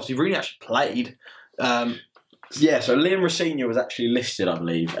 Obviously, Rooney actually played. Yeah, so Liam Rossini was actually listed, I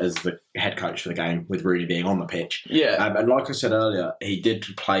believe, as the head coach for the game, with Rooney being on the pitch. Yeah. And like I said earlier, he did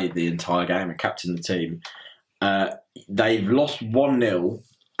play the entire game and captain the team. They've lost 1-0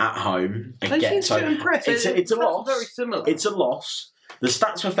 at home They again. seem to impress. It's a loss. Very similar. It's a loss. The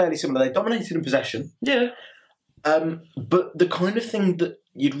stats were fairly similar. They dominated in possession. Yeah. But the kind of thing that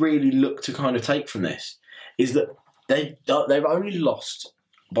you'd really look to kind of take from this is that they've only lost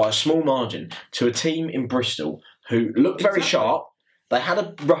by a small margin to a team in Bristol who looked very sharp. They had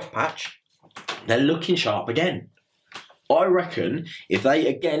a rough patch. They're looking sharp again. I reckon if they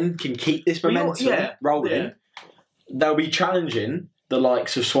again can keep this momentum rolling, they'll be challenging the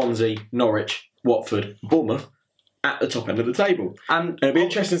likes of Swansea, Norwich, Watford, Bournemouth at the top end of the table. And it'll be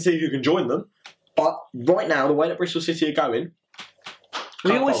interesting to see who can join them. But right now, the way that Bristol City are going,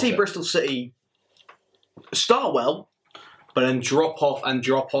 We always see Bristol City start well, but then drop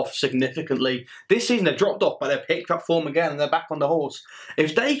off significantly. This season they've dropped off, but they've picked up form again and they're back on the horse.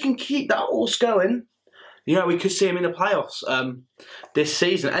 If they can keep that horse going, we could see them in the playoffs this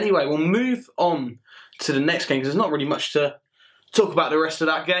season. Anyway, we'll move on to the next game because there's not really much to talk about the rest of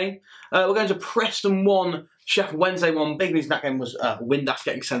that game. We're going to Preston 1, Sheffield Wednesday 1. Big news in that game was Windass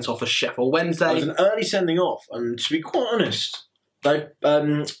getting sent off for Sheffield Wednesday. It was an early sending off, and to be quite honest, they've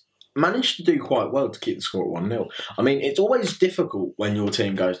managed to do quite well to keep the score at 1-0. I mean, it's always difficult when your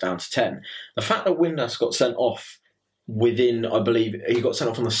team goes down to 10. The fact that Windass got sent off within, I believe, he got sent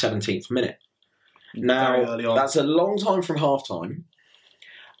off on the 17th minute. Now, that's a long time from half-time,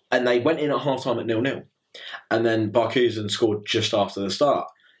 and they went in at half-time at 0-0. And then Barkusen scored just after the start.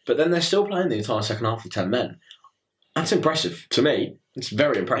 But then they're still playing the entire second half with 10 men. That's impressive. To me, it's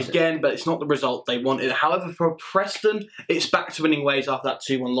very impressive. Again, but it's not the result they wanted. However, for Preston, it's back to winning ways after that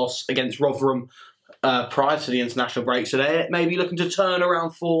 2-1 loss against Rotherham prior to the international break. So they're maybe looking to turn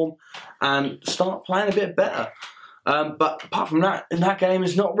around form and start playing a bit better. But apart from that, in that game,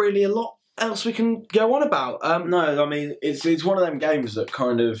 there's not really a lot else we can go on about. No, I mean, it's one of them games that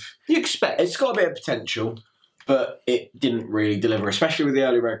kind of... You expect. It's got a bit of potential, but it didn't really deliver, especially with the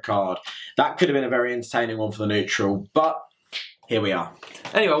early red card. That could have been a very entertaining one for the neutral, but here we are.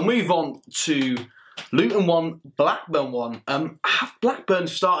 Anyway, we'll move on to Luton won, Blackburn won. Have Blackburn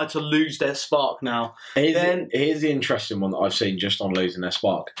started to lose their spark now? Here's the interesting one that I've seen just on losing their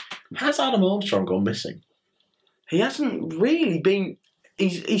spark. Has Adam Armstrong gone missing? He hasn't really been.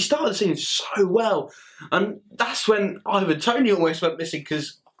 He started the season so well, and that's when Ivan Toney almost went missing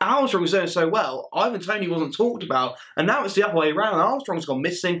because Armstrong was doing so well. Ivan Toney wasn't talked about, and now it's the other way around. Armstrong's gone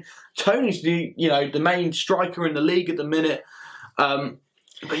missing. Tony's the main striker in the league at the minute.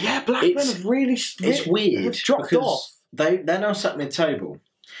 But yeah, Blackburn have really it's weird. They've dropped off. They're now sat mid-table.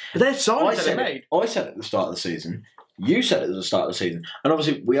 Their signings that they made. I said at the start of the season. You said it at the start of the season, and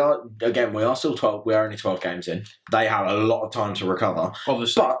obviously we are still 12. We are only 12 games in. They have a lot of time to recover.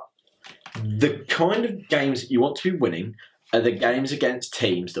 Obviously, but the kind of games that you want to be winning are the games against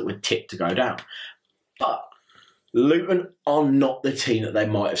teams that were tipped to go down. But Luton are not the team that they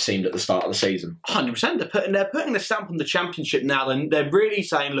might have seemed at the start of the season. 100%. They're putting the stamp on the championship now, and they're really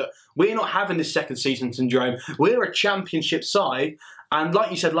saying, look, we're not having this second season syndrome. We're a championship side. And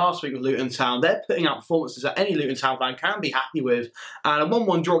like you said last week with Luton Town, they're putting out performances that any Luton Town fan can be happy with. And a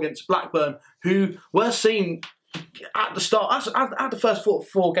 1-1 draw against Blackburn, who were seen at the start, at the first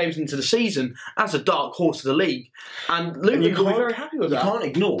four games into the season, as a dark horse of the league. And Luton will be very happy with that. You can't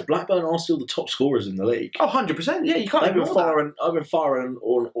ignore, Blackburn are still the top scorers in the league. Oh, 100%. Yeah, you can't ignore that. I've been firing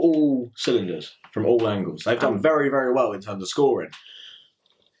on all cylinders, from all angles. They've done very, very well in terms of scoring.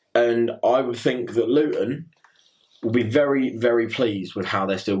 And I would think that Luton will be very, very pleased with how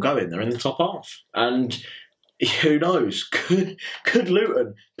they're still going. They're in the top half. And who knows? Could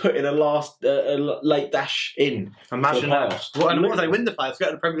Luton put in a late dash in? Imagine that. And what if they win the playoffs? Get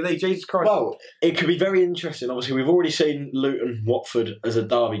to the Premier League. Jesus Christ. Well, it could be very interesting. Obviously, we've already seen Luton Watford as a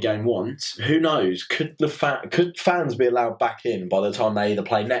derby game once. Who knows? Could fans be allowed back in by the time they either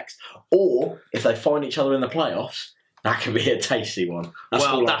play next, or if they find each other in the playoffs? That could be a tasty one. That's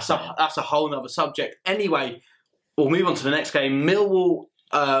a whole other subject. Anyway, we'll move on to the next game. Millwall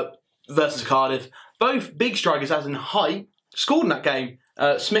versus Cardiff. Both big strikers, as in height, scored in that game.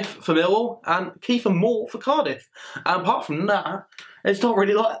 Smith for Millwall and Kiefer Moore for Cardiff. And apart from that, it's not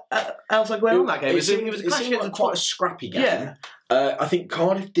really like else going on that game. It seemed quite a scrappy game. Yeah. I think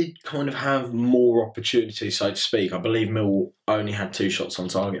Cardiff did kind of have more opportunities, so to speak. I believe Millwall only had 2 shots on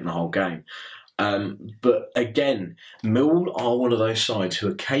target in the whole game. But again, Millwall are one of those sides who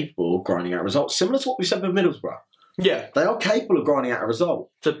are capable of grinding out results, similar to what we said with Middlesbrough. Yeah. They are capable of grinding out a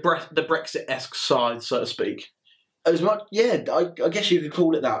result. The Brexit-esque side, so to speak. As much, yeah, I guess you could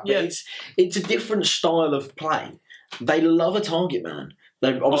call it that. But yeah. It's a different style of play. They love a target man.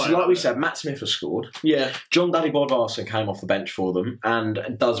 Obviously, like we said, Matt Smith has scored. Yeah. John Daddy Bodvarsson came off the bench for them and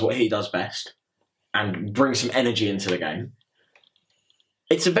does what he does best and brings some energy into the game.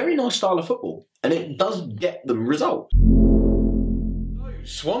 It's a very nice style of football, and it does get them results.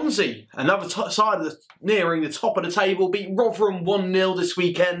 Swansea, another side nearing the top of the table, beat Rotherham 1-0 this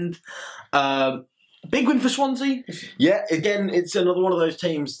weekend. Big win for Swansea. Yeah, again, it's another one of those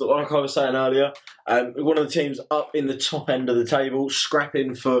teams that, like I was saying earlier, one of the teams up in the top end of the table,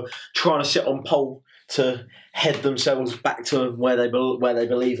 scrapping for trying to sit on pole to head themselves back to where they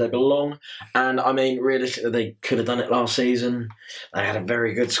believe they belong. And I mean, realistically, they could have done it last season. They had a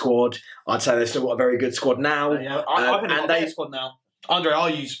very good squad. I'd say they've still got a very good squad now. Yeah, I think they've got a good squad now. Andre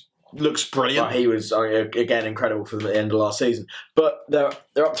Ayew looks brilliant. But he was again incredible for the end of last season. But they're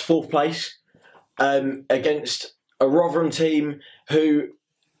up to 4th place against a Rotherham team who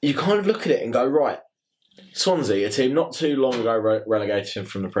you kind of look at it and go, right, Swansea, a team not too long ago relegated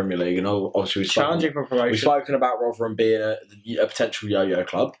from the Premier League, and obviously we've spoken about Rotherham being a potential yo-yo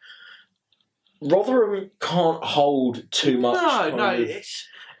club. Rotherham can't hold too much. No,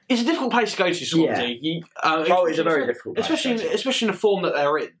 it's a difficult place to go to, Swansea. Yeah. It's a very difficult place, especially in the form that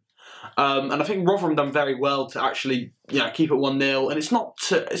they're in. And I think Rotherham done very well to actually keep it 1-0, and it's not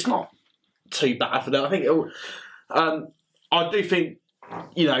too bad for them. I think I do think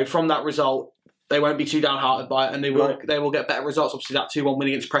from that result they won't be too downhearted by it, and they will get better results. Obviously, that 2-1 win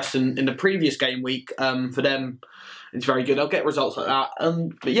against Preston in the previous game week for them, it's very good. They'll get results like that.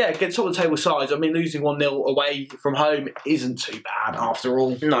 But yeah, against top of the table sides, I mean, losing 1-0 away from home isn't too bad after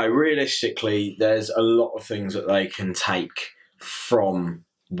all. No, realistically, there's a lot of things that they can take from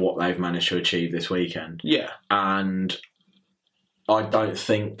what they've managed to achieve this weekend. Yeah. And I don't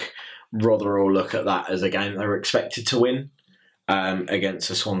think Rotherham will look at that as a game they were expected to win against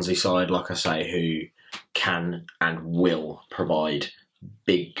a Swansea side, like I say, who can and will provide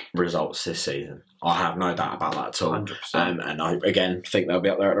big results this season. I have no doubt about that at all. 100%. And I again think they'll be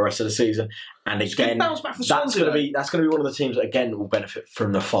up there at the rest of the season. And again, bounce back for that's going to be one of the teams that again will benefit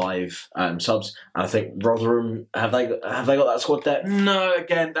from the 5 subs. And I think Rotherham have they got that squad depth? No,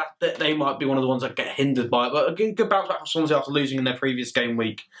 again, that they might be one of the ones that get hindered by it. But again, good bounce back for Swansea after losing in their previous game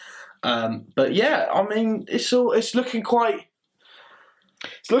week. But yeah, I mean, it's looking quite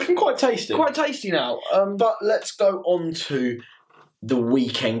tasty. Quite tasty now. But let's go on to the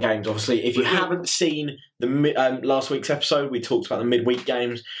weekend games. Obviously, if you haven't seen the last week's episode, we talked about the midweek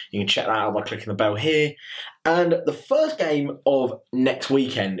games. You can check that out by clicking the bell here. And the first game of next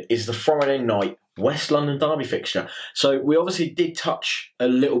weekend is the Friday night West London derby fixture. So we obviously did touch a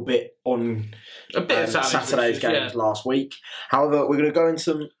little bit on Saturday's games last week. However, we're going to go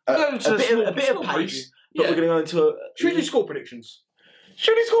into a bit of pace, but we're going to go into Should we do score predictions?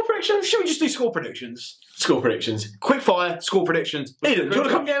 Should we just do score predictions? Score predictions. Quick fire, score predictions. Eden, do you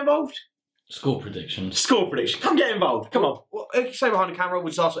want to come get involved? Score predictions. Come get involved. Come on. Well, if you say behind the camera, we'll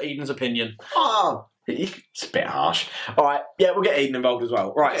just ask for Eden's opinion. Oh, it's a bit harsh. All right, yeah, we'll get Eden involved as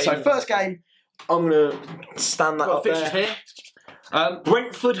well. Right, so first game, I'm going to stand that up fixtures there. Here.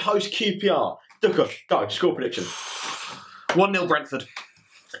 Brentford host QPR. Ducker, go, score prediction. 1-0 Brentford.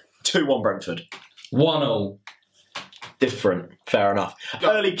 2-1 Brentford. 1-0. Different, fair enough.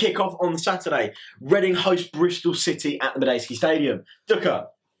 Early kick-off on Saturday. Reading host Bristol City at the Medeski Stadium. Ducker.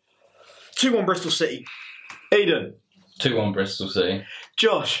 2-1 Bristol City. Eden. 2-1 Bristol City.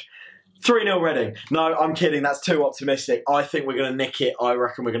 Josh. 3-0 Reading. No, I'm kidding. That's too optimistic. I think we're going to nick it. I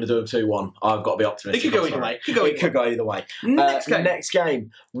reckon we're going to do a 2-1. I've got to be optimistic. It could go either way. It could go either way. Next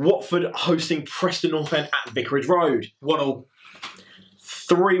game. Watford hosting Preston North End at Vicarage Road. 1-0.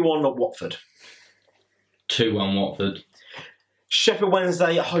 3-1 Watford. 2-1 Watford. Sheffield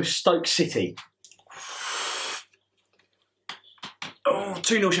Wednesday host Stoke City.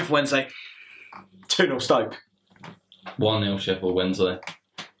 2-0 Sheffield Wednesday. 2-0 Stoke. 1-0 Sheffield Wednesday.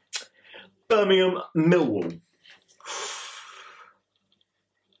 Birmingham Millwall.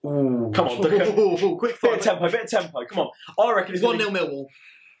 Ooh, come on, Ducker. Quick bit of tempo. Come on. I reckon it's 1-0 Millwall.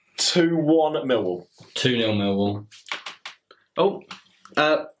 2-1 Millwall. 2-0 Millwall.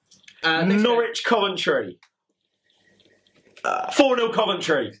 Norwich Coventry. 4-0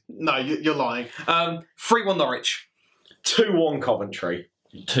 Coventry. No, you're lying. 3-1 Norwich. 2-1 Coventry.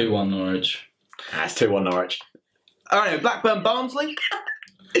 2-1 Norwich. That's 2-1 Norwich. I don't know, Blackburn Barnsley.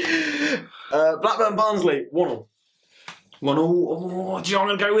 Blackburn Barnsley. 1-0. 1-0. Oh, do you know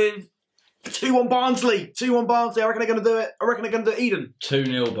what I'm going to go with? 2-1 Barnsley. 2-1 Barnsley. I reckon they're going to do it. I reckon they're going to do it Eden.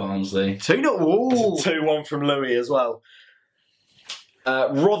 2-0 Barnsley. 2-0. Ooh. 2-1 from Louis as well.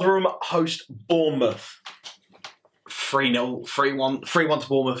 Rotherham host Bournemouth. 3-0. 3-1. 3-1 to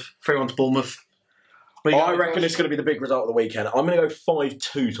Bournemouth. 3-1 to Bournemouth. I reckon it's going to be the big result of the weekend. I'm going to go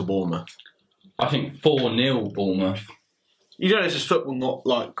 5-2 to Bournemouth. I think 4-0 Bournemouth. You know this is football, not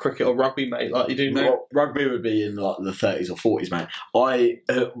like cricket or rugby, mate. Like you do know. Well, rugby would be in like the 30s or 40s, mate.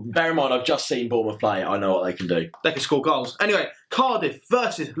 Bear in mind, I've just seen Bournemouth play. I know what they can do. They can score goals. Anyway, Cardiff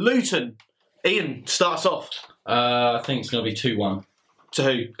versus Luton. Eden, start us off. I think it's going to be 2-1. To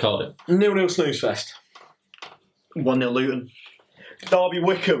who? Cardiff. 0-0 snooze fest. 1-0 Luton. Derby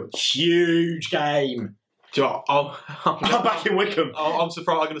Wickham. Huge game. Do you know what? I'm back in Wickham. I'm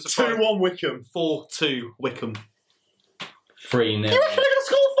surprised. I'm going to surprise. 2-1 Wickham. 4-2 Wickham. 3-0. You reckon they're going to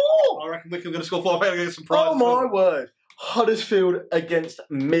score 4? I reckon Wickham going to score 4. I think they're going to get some prizes. Oh my word. Huddersfield against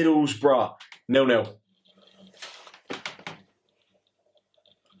Middlesbrough. 0-0.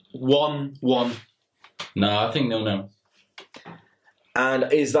 1-1. No, I think 0-0.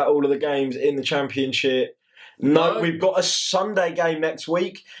 And is that all of the games in the Championship? No, we've got a Sunday game next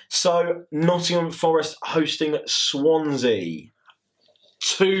week. So, Nottingham Forest hosting Swansea.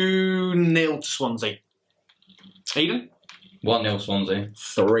 2-0 to Swansea. Eden? 1-0 Swansea.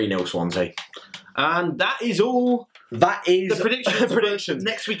 3-0 Swansea. And that is all. That is the predictions.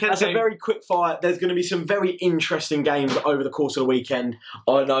 Next weekend. That's a very quick fire. There's going to be some very interesting games over the course of the weekend.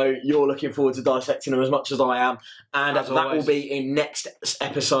 I know you're looking forward to dissecting them as much as I am. And that will be in next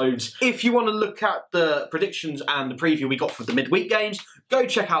episodes. If you want to look at the predictions and the preview we got for the midweek games, go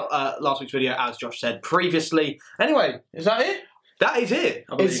check out last week's video, as Josh said previously. Anyway, is that it? That is it.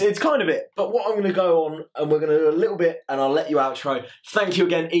 It's kind of it. But what I'm going to go on, and we're going to do a little bit, and I'll let you outro. Thank you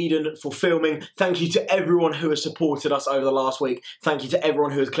again, Eden, for filming. Thank you to everyone who has supported us over the last week. Thank you to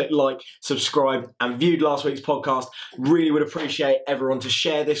everyone who has clicked like, subscribed, and viewed last week's podcast. Really would appreciate everyone to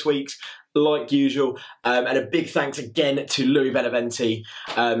share this week's like usual. And a big thanks again to Louis Beneventi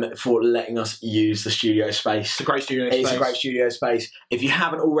for letting us use the studio space. It's a great studio space. It's a great studio space. If you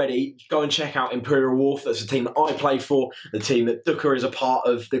haven't already, go and check out Imperial Wharf. That's the team that I play for, the team that Duka is a part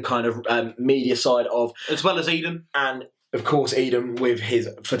of, the kind of media side of. As well as Eden. And of course, Eden with his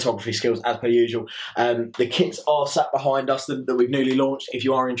photography skills as per usual. The kits are sat behind us that we've newly launched. If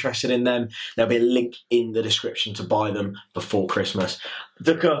you are interested in them, there'll be a link in the description to buy them before Christmas.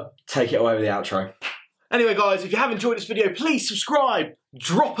 Duka, take it away with the outro. Anyway, guys, if you have enjoyed this video, please subscribe,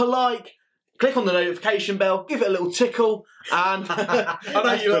 drop a like, click on the notification bell, give it a little tickle, and I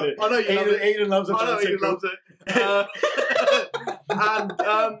know you love it. Eden loves it. I know Eden loves it.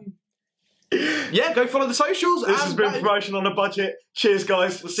 Yeah, go follow the socials. This has been Promotion on a Budget. Cheers,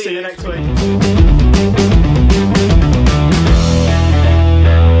 guys. We'll see you next week.